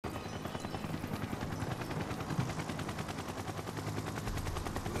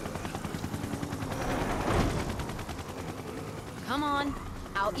Come on,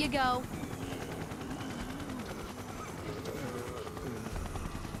 out you go.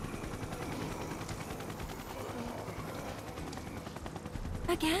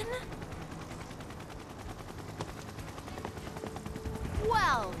 Again?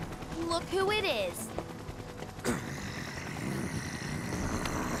 Well, look who it is.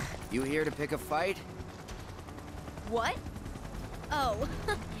 You here to pick a fight? What? Oh,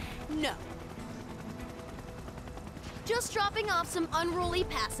 no. Just dropping off some unruly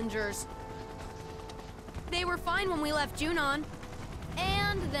passengers. They were fine when we left Junon,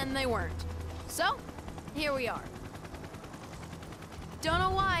 and then they weren't. So, here we are. Don't know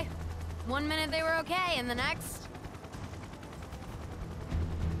why. One minute they were okay, and the next...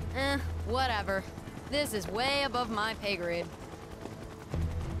 whatever. This is way above my pay grade.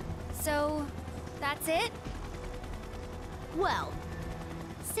 So, that's it? Well,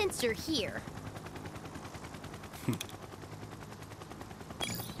 since you're here...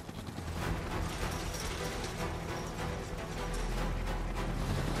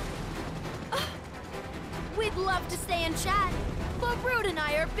 We'd love to stay and chat, but Brood and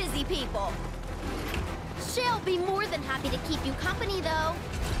I are busy people. She'll be more than happy to keep you company, though.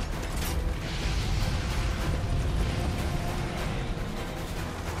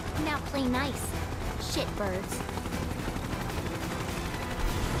 Now play nice, shitbirds.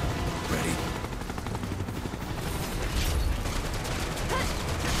 Ready?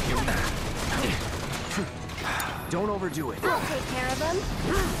 Don't overdo it. I'll take care of them.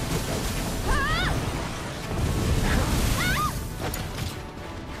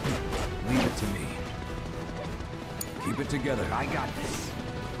 Leave it to me. Keep it together. I got this.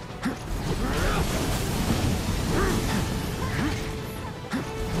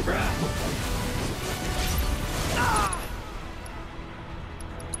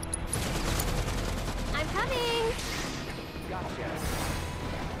 I'm coming. Gotcha.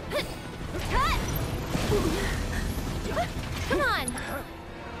 Cut! Come on.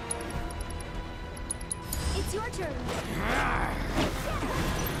 It's your turn.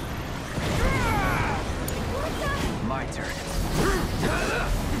 My turn.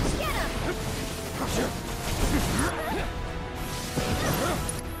 Get him!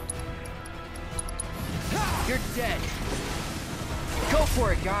 You're dead. Go for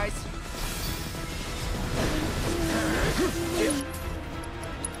it, guys.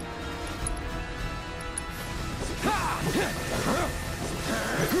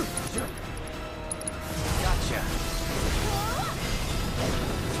 Gotcha.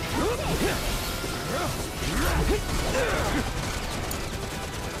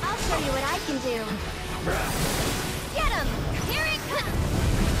 I'll show you what I can do. Get him! Here he comes!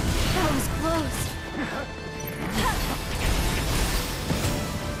 That was close.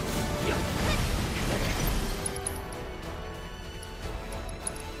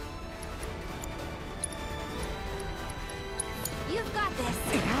 You've got this.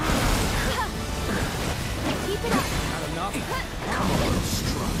 Keep it up. Not enough? Come a little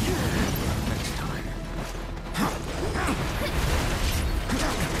stronger. Next time.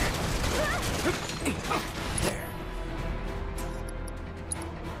 There.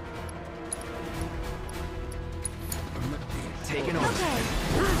 Taking over. Okay.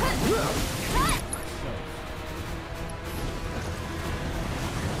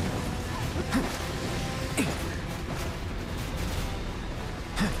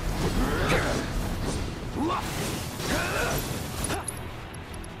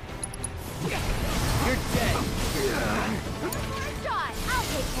 You're dead. One more shot. I'll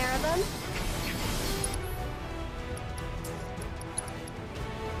take care of him.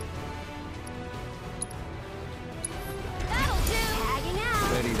 That'll do. Tagging out.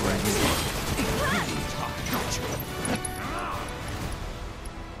 Ready, ready.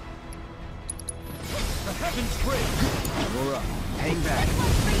 The heavens break. We're up. Hang back. This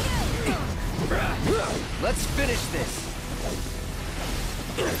one's for you. Let's finish this.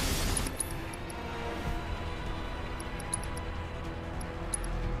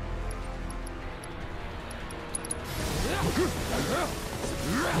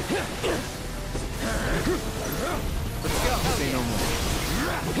 Let's go. Say no more.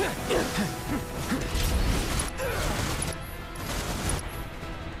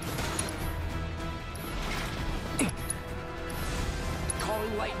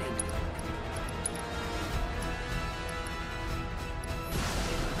 Calling lightning.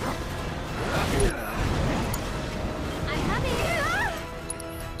 I'm coming.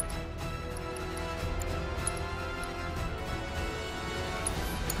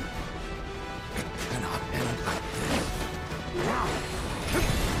 Cannot end like this.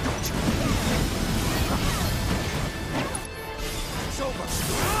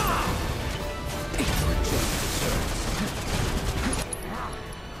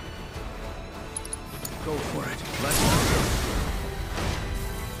 Go for it. Let's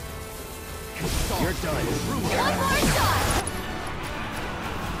go. You're done. One more shot!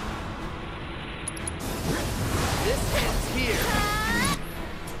 This ends here.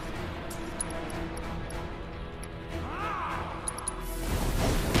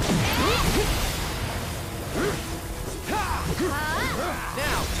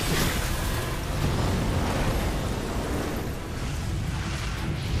 Now.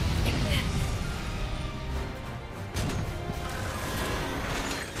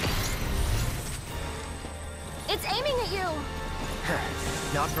 It's aiming at you!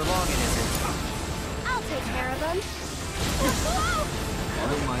 Not for long, it isn't. I'll take care of them.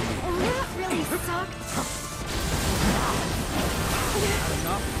 Don't mind me. And that really sucked.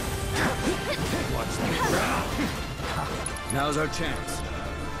 Enough? Watch that. Now's our chance.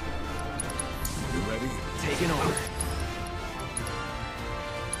 You ready? Taking over.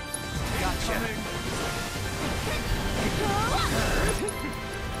 Gotcha.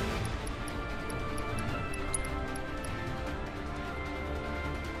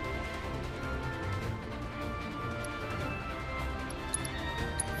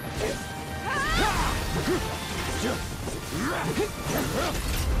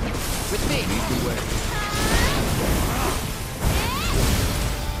 With me. Lead the way.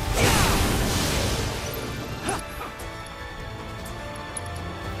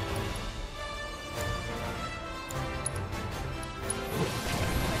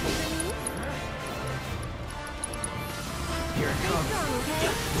 Here it comes.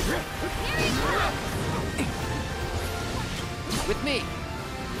 With me.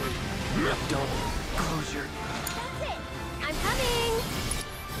 Don't close your... That's it! I'm coming!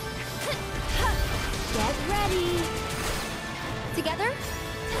 Get ready! Together?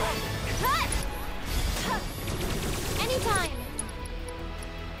 Anytime!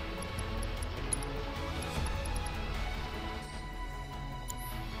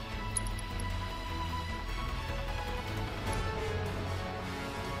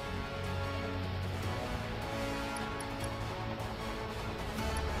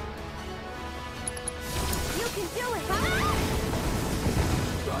 You can do it!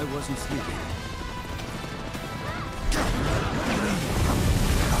 I wasn't sleeping.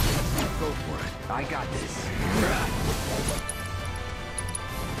 Go for it. I got this.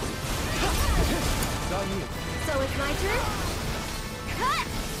 It's on you. So it's my turn?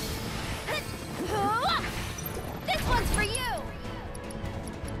 This one's for you!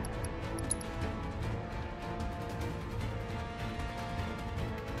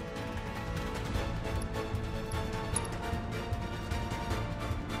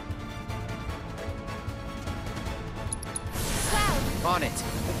 On it.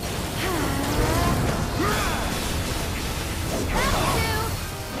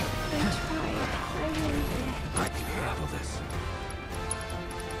 I can handle this.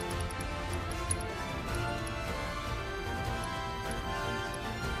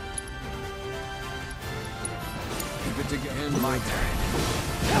 Keep it together. My turn.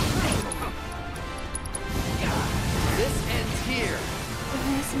 This ends here.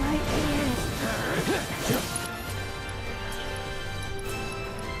 This might be it.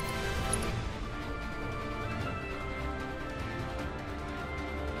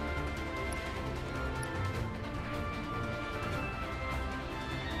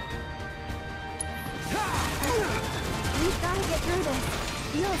 We've got to get through this.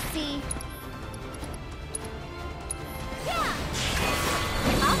 You'll see. Yeah!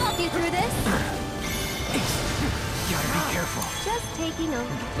 I'll help you through this. Gotta be careful. Just taking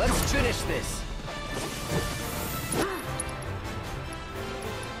over. Let's finish this.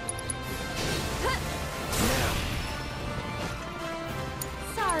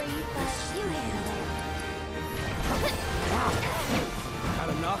 Sorry, but you handle it. Had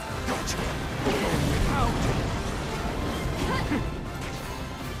enough? Gotcha.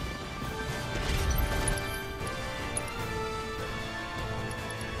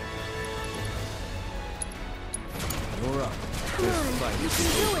 You're up. Come on, you can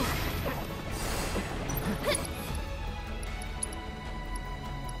do it.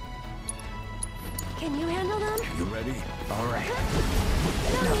 Can you handle them? You ready? All right.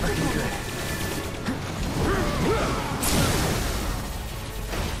 No need to panic.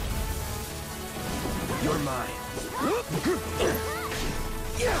 You're mine.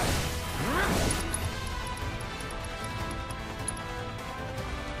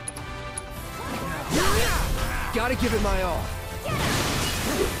 Gotta give it my all.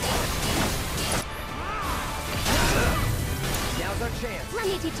 Now's our chance. Let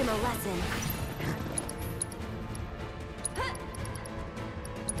me teach him a lesson.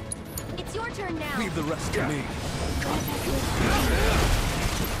 It's It's your turn now. Leave the rest to me.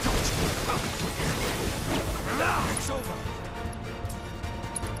 It's over.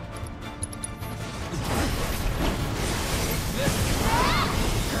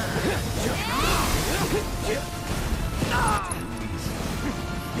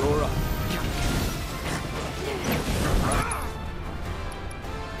 You're up.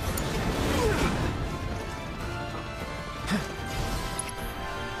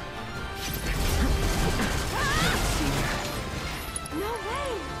 No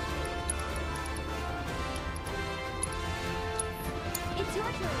way! It's your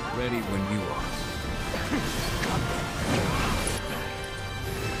turn. Ready when you are.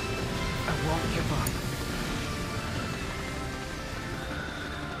 I won't give up.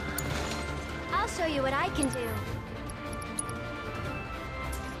 I'll show you what I can do.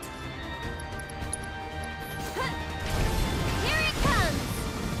 Here it comes!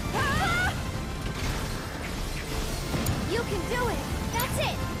 You can do it! That's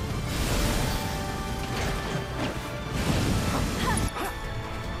it!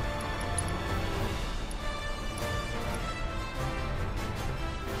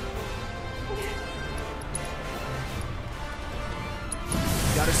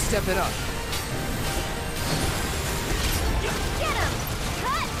 Gotta step it up. Get him!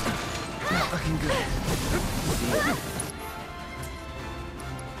 Cut! Not looking good.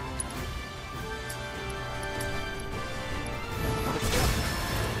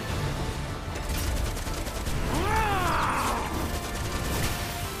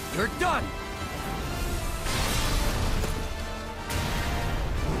 You're done!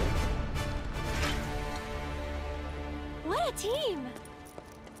 What a team!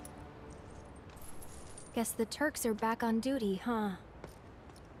 Guess the Turks are back on duty, huh?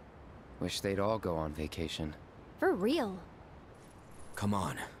 Wish they'd all go on vacation. For real. Come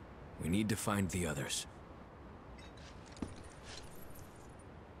on. We need to find the others.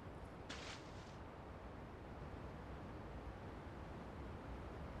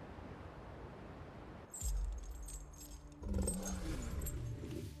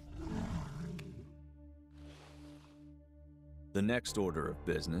 The next order of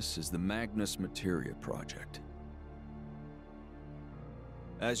business is the Magnus Materia Project.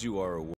 As you are aware,